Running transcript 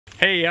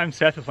Hey, I'm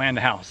Seth with Land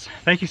to House.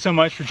 Thank you so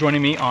much for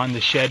joining me on the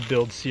shed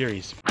build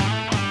series.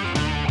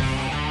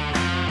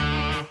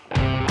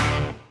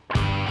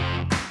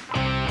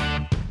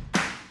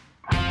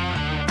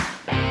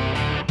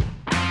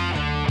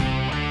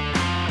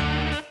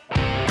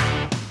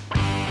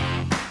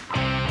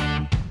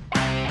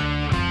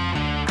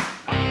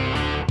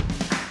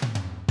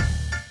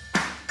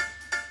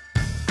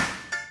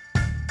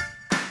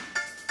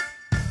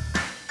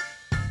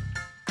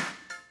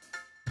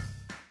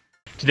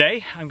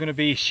 Today, I'm going to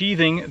be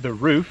sheathing the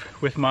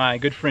roof with my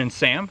good friend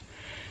Sam.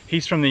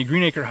 He's from the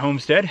Greenacre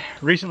Homestead.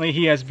 Recently,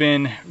 he has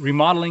been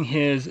remodeling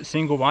his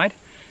single wide,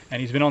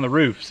 and he's been on the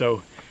roof,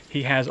 so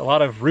he has a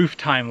lot of roof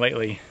time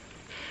lately.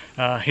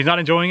 He's not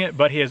enjoying it,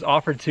 but he has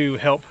offered to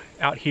help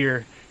out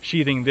here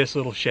sheathing this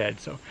little shed.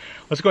 So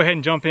let's go ahead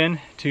and jump in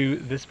to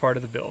this part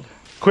of the build.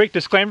 Quick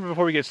disclaimer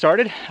before we get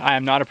started, I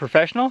am not a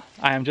professional.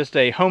 I am just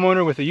a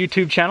homeowner with a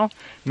YouTube channel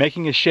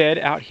making a shed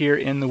out here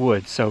in the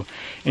woods. So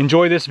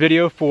enjoy this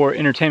video for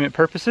entertainment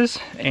purposes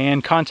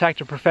and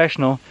contact a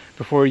professional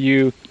before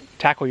you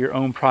tackle your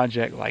own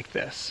project like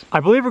this. I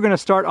believe we're going to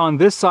start on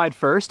this side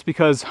first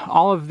because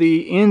all of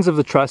the ends of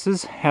the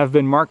trusses have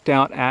been marked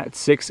out at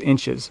 6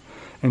 inches.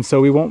 And so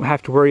we won't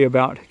have to worry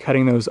about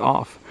cutting those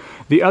off.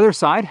 The other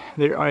side,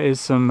 there is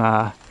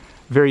some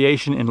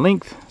variation in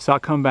length, so I'll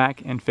come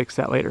back and fix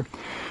that later.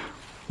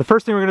 The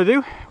first thing we're going to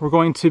do, we're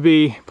going to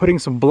be putting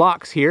some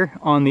blocks here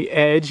on the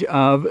edge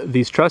of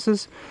these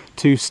trusses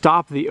to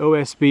stop the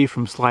OSB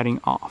from sliding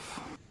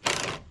off.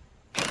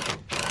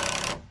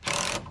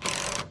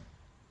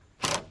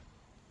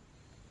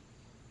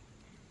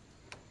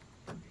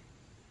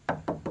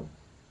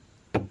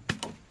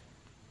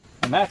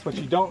 And that's what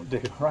you don't do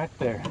right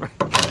there.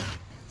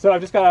 So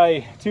I've just got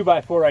a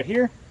 2x4 right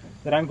here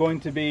that I'm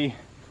going to be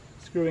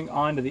screwing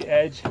onto the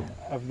edge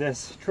of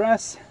this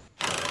truss,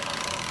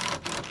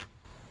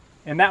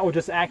 and that will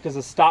just act as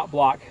a stop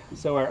block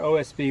so our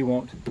OSB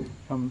won't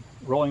come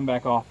rolling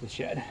back off the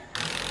shed.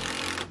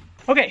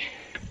 Okay,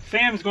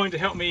 Sam's going to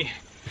help me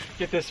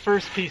get this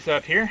first piece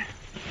up here.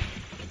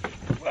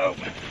 Whoa.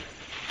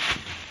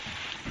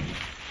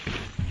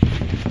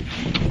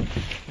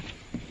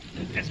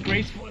 As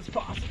graceful as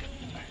possible.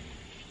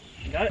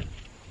 You got it?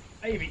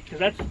 Maybe,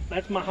 because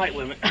that's my height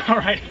limit. All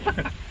right.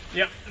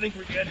 Yep, I think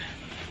we're good.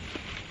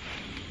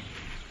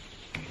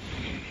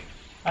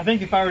 I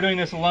think if I were doing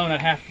this alone,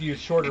 I'd have to use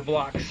shorter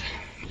blocks.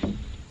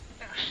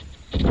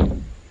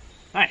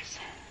 Nice.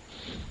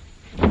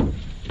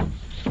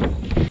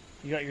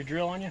 You got your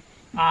drill on you?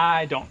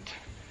 I don't.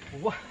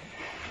 What?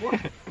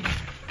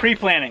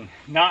 Pre-planning,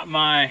 not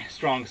my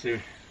strong suit.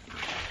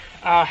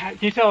 Can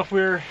you tell if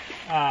we're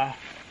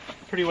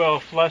pretty well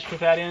flush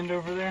with that end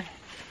over there?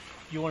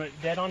 You want it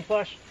dead on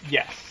flush?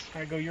 Yes. All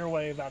right, go your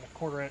way about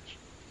 1/4 inch.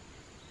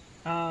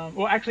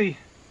 Well, actually,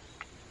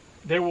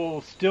 there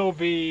will still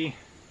be...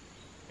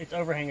 It's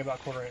overhanging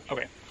about 1/4 inch.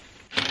 Okay.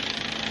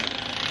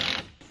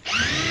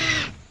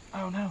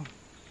 Oh no,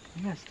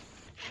 I missed.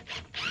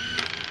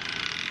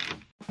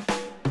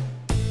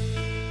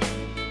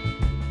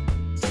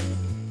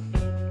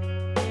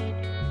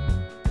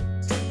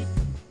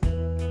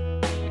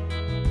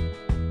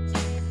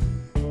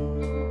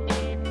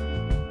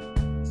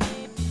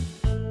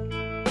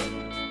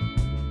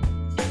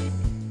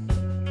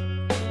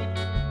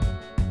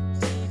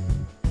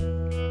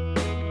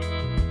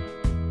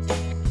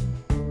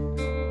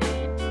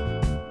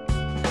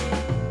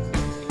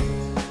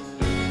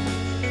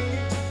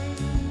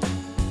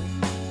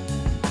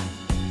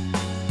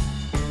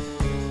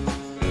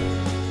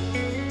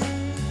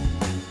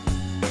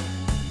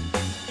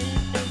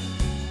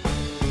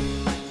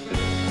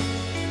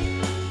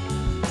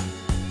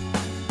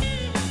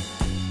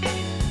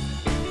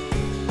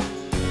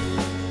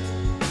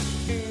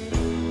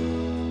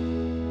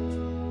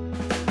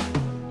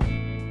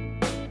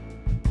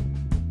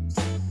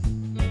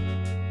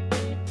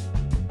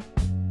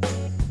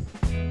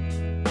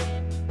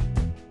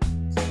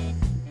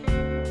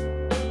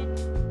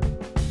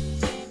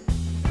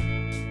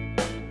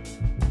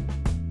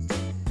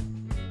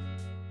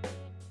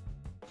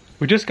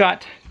 We just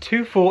got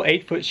 2 full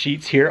 8-foot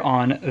sheets here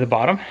on the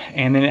bottom,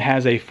 and then it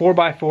has a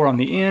 4x4 on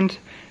the end,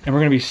 and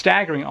we're going to be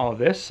staggering all of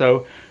this.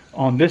 So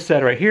on this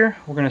side right here,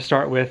 we're going to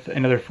start with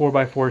another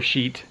 4x4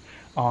 sheet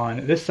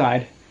on this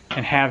side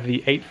and have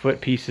the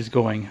 8-foot pieces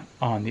going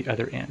on the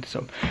other end.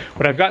 So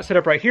what I've got set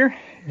up right here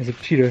is a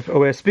sheet of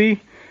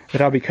OSB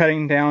that I'll be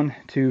cutting down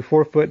to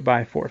 4 foot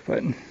by 4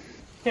 foot.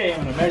 Okay,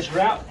 I'm going to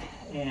measure out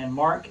and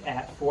mark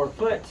at 4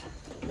 foot,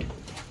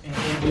 and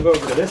then move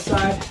over to this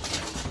side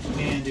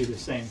and do the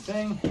same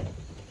thing.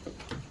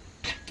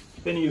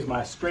 Then use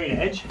my straight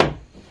edge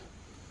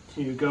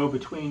to go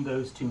between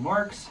those 2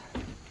 marks.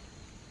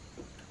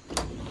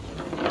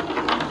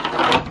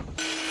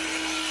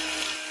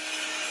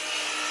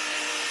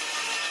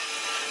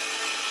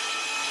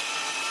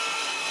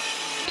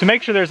 To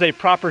make sure there's a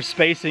proper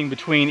spacing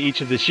between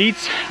each of the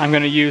sheets, I'm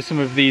going to use some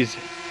of these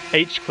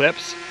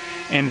H-clips,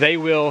 and they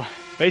will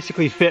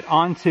basically fit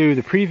onto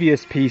the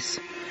previous piece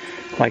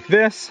like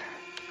this.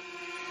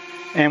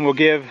 and will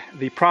give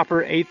the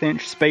proper 1/8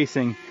 inch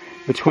spacing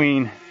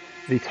between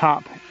the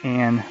top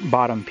and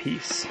bottom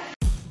piece.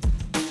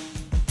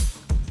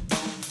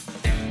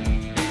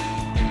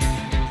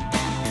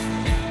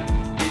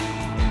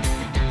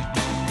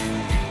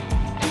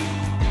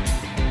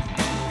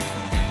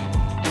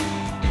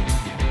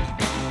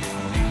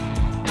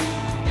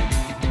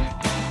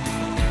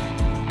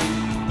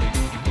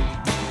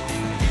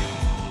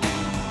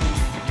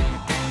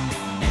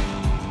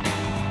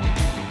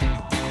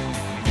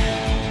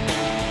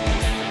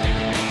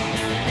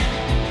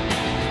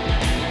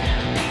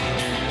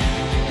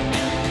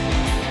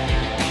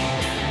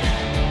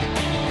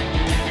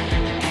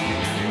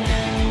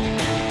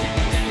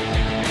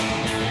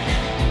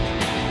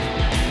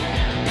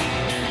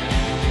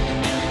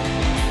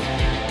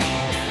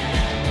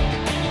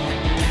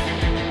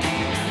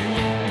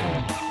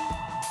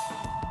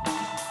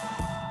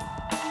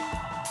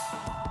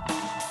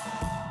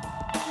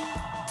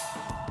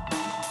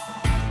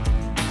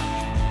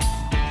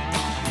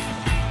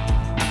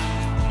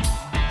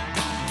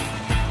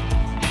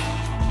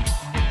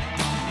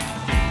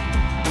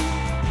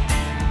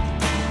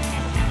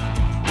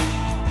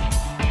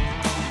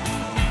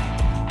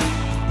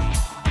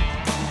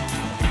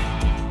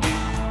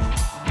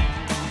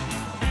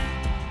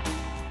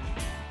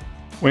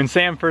 When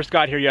Sam first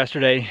got here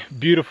yesterday,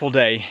 beautiful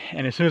day,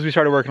 and as soon as we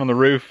started working on the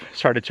roof, it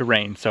started to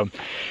rain. So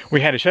we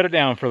had to shut it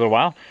down for a little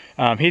while.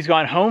 He's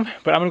gone home,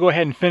 but I'm gonna go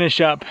ahead and finish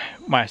up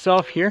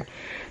myself here.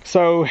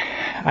 So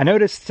I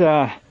noticed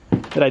that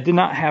I did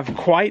not have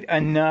quite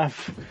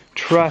enough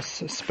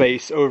truss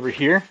space over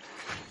here.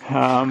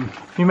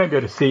 You might be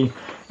able to see,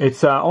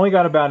 it's only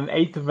got about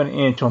 1/8 of an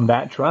inch on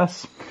that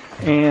truss.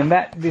 And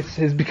this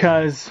is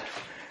because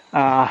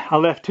I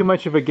left too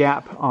much of a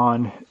gap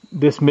on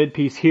this mid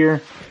piece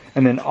here.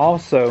 And then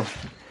also,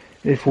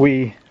 if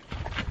we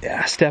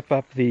step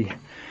up the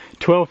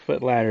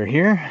 12-foot ladder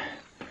here,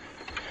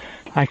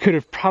 I could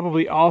have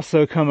probably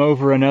also come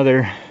over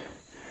another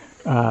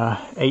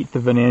 1/8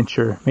 of an inch,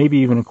 or maybe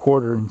even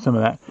 1/4 in some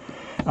of that.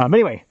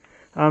 Anyway,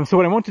 so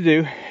what I want to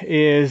do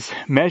is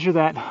measure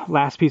that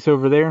last piece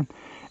over there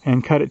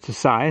and cut it to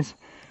size.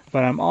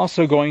 But I'm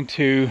also going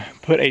to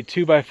put a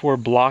 2x4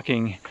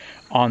 blocking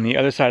on the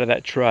other side of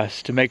that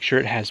truss to make sure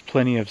it has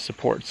plenty of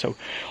support. So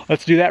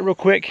let's do that real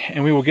quick,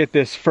 and we will get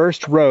this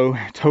first row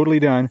totally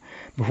done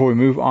before we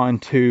move on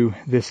to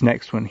this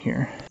next one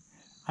here.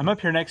 I'm up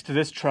here next to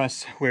this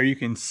truss where you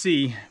can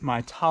see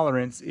my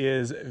tolerance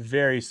is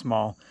very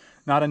small,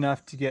 not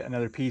enough to get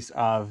another piece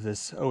of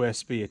this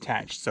OSB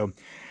attached. So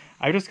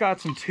I've just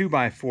got some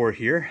 2x4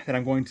 here that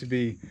I'm going to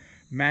be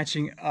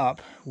matching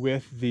up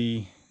with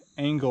the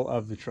angle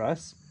of the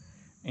truss.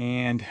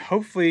 And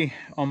hopefully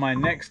on my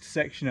next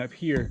section up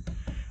here,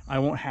 I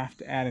won't have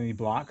to add any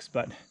blocks,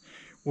 but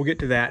we'll get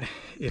to that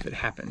if it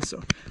happens.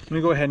 So let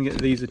me go ahead and get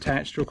these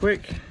attached real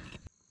quick.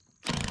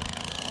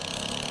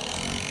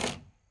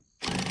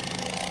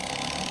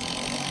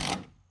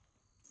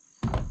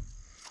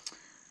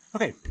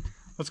 Okay,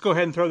 let's go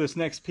ahead and throw this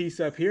next piece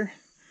up here.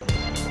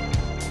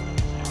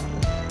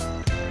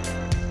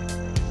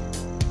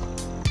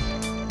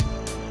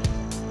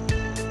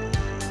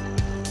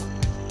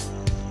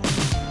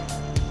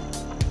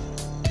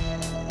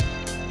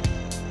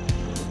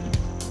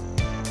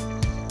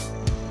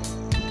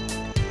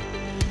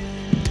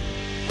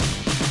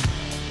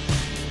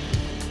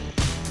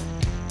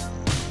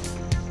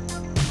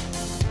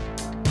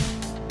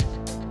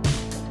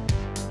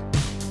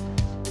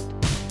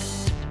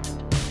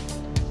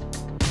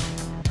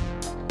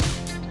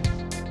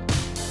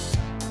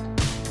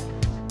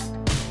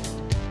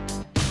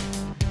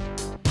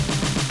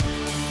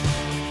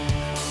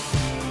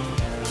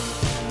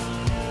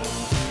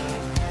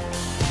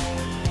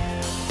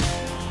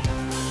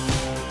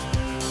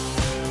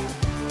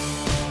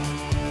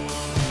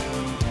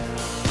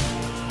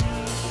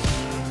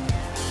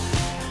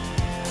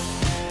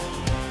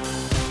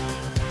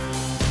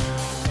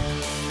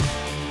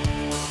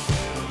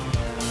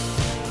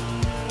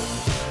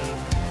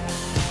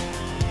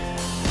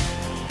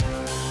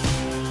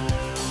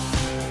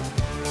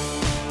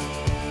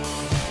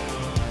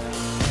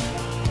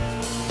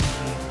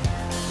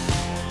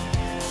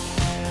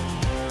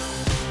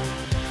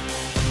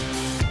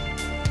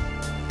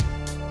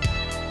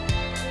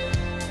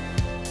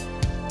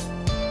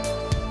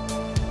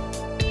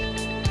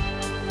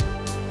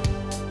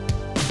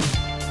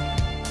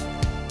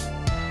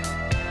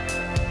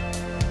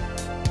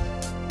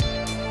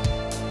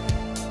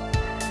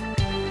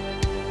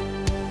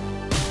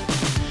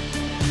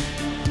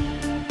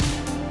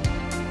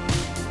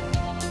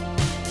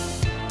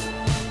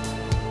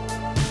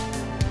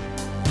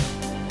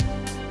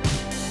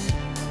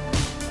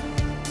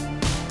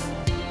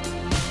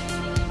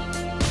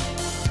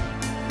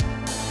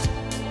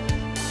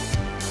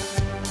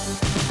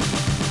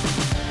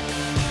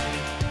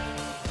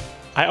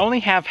 I only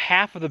have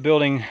half of the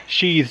building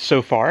sheathed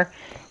so far.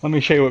 Let me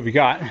show you what we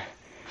got.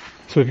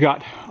 So we've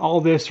got all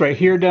this right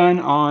here done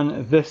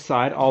on this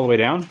side all the way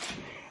down.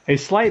 A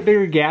slight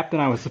bigger gap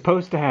than I was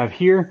supposed to have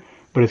here,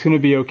 but it's going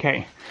to be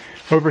okay.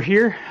 Over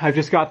here, I've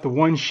just got the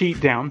one sheet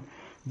down,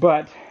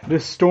 but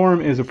this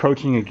storm is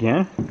approaching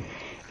again.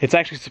 It's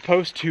actually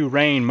supposed to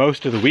rain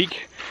most of the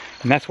week,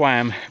 and that's why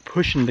I'm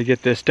pushing to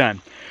get this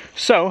done.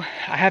 So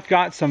I have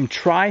got some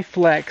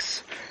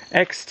Tri-Flex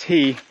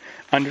XT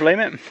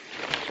underlayment.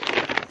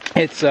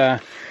 It's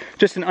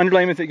just an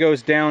underlayment that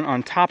goes down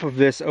on top of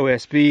this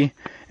OSB,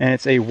 and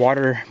it's a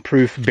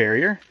waterproof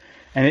barrier,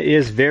 and it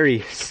is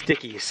very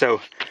sticky,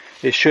 so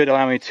it should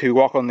allow me to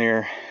walk on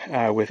there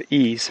with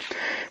ease.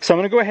 So I'm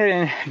going to go ahead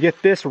and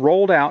get this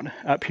rolled out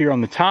up here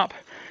on the top,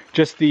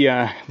 just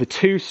the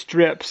two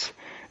strips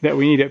that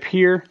we need up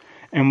here,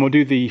 and we'll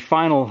do the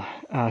final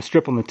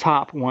strip on the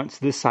top once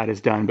this side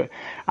is done. But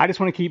I just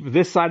want to keep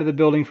this side of the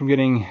building from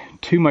getting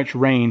too much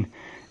rain,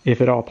 if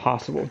at all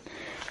possible.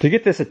 To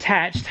get this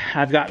attached,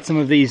 I've got some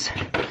of these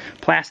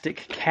plastic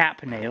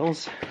cap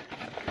nails.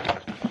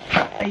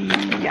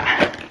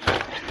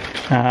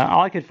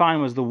 All I could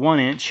find was the 1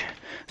 inch,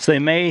 so they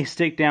may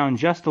stick down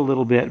just a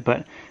little bit,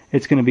 but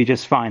it's going to be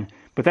just fine.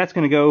 But that's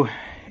going to go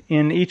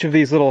in each of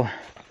these little,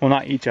 well,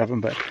 not each of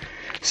them, but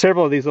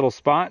several of these little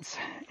spots,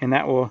 and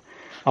that will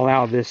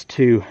allow this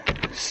to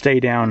stay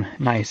down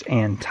nice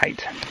and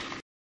tight.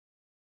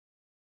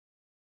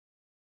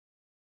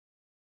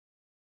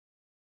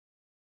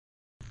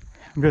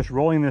 I'm just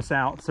rolling this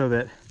out so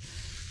that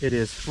it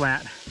is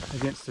flat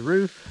against the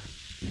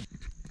roof.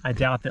 I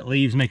doubt that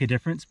leaves make a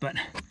difference, but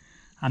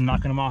I'm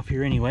knocking them off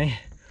here anyway.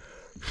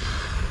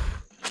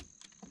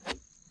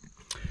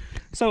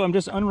 So I'm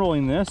just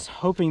unrolling this,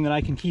 hoping that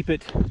I can keep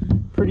it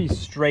pretty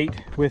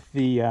straight with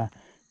the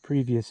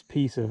previous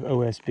piece of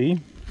OSB.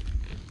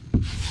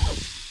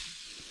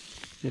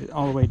 Get it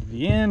all the way to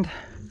the end,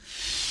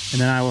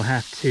 and then I will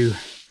have to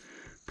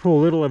pull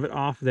a little of it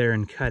off there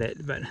and cut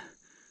it. But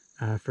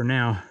for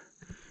now,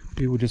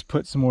 we will just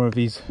put some more of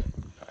these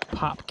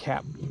pop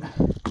cap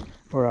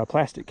or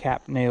plastic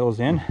cap nails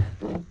in.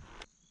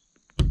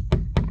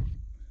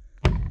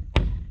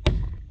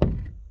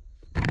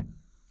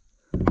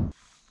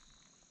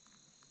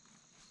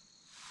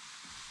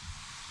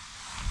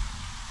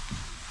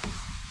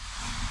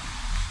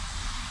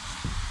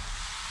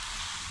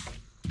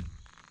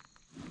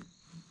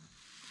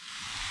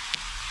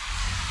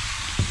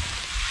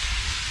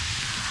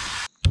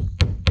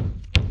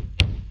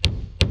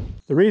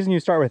 The reason you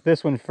start with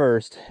this one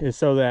first is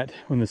so that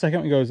when the second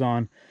one goes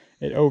on,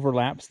 it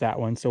overlaps that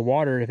one. So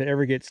water, if it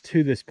ever gets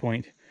to this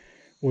point,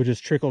 will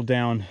just trickle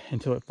down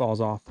until it falls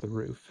off the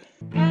roof.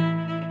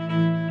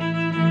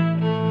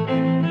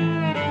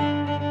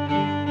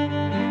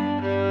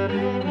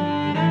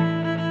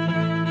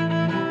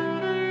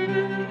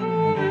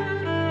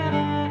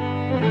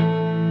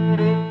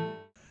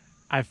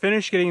 I've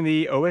finished getting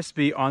the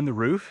OSB on the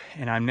roof,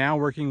 and I'm now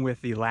working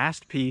with the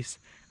last piece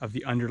of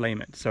the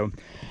underlayment. So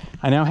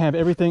I now have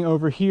everything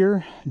over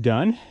here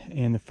done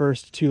and the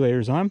first 2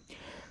 layers on.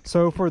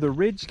 So for the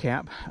ridge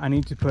cap, I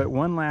need to put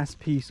one last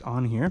piece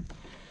on here,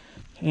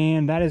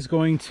 and that is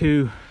going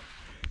to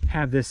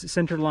have this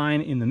center line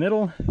in the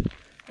middle,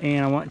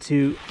 and I want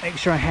to make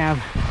sure I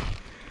have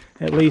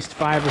at least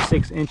 5 or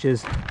 6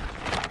 inches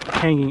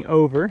hanging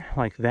over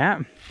like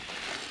that.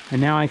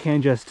 And now I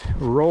can just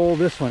roll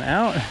this one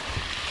out.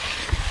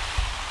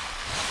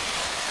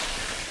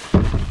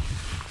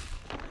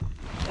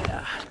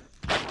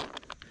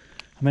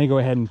 I may go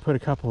ahead and put a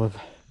couple of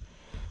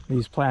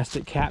these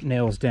plastic cap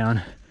nails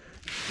down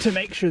to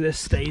make sure this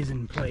stays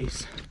in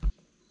place.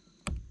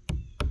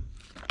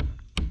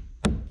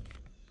 I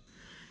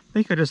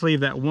think I'll just leave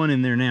that one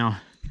in there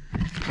now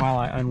while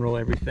I unroll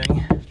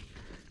everything.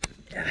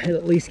 It'll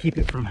at least keep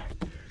it from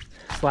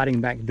sliding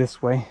back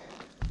this way.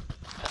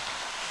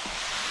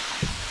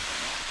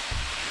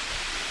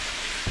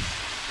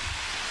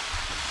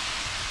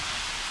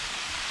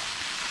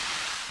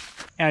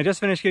 And I just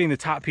finished getting the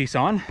top piece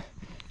on.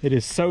 It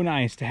is so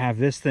nice to have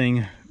this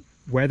thing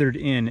weathered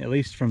in, at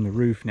least from the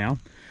roof now.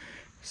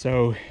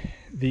 So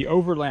the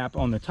overlap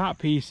on the top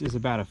piece is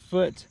about 1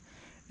 foot,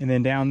 and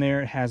then down there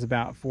it has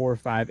about 4 or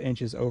 5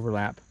 inches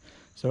overlap.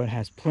 So it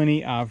has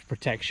plenty of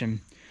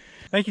protection.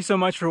 Thank you so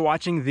much for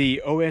watching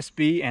the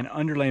OSB and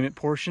underlayment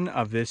portion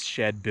of this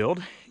shed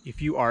build.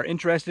 If you are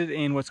interested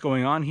in what's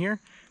going on here,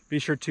 be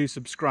sure to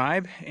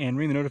subscribe and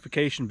ring the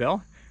notification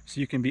bell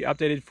so you can be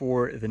updated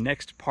for the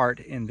next part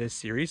in this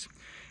series.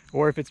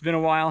 Or if it's been a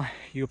while,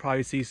 you'll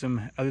probably see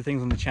some other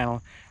things on the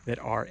channel that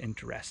are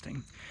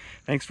interesting.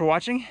 Thanks for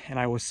watching, and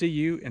I will see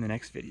you in the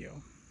next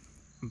video.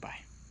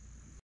 Bye.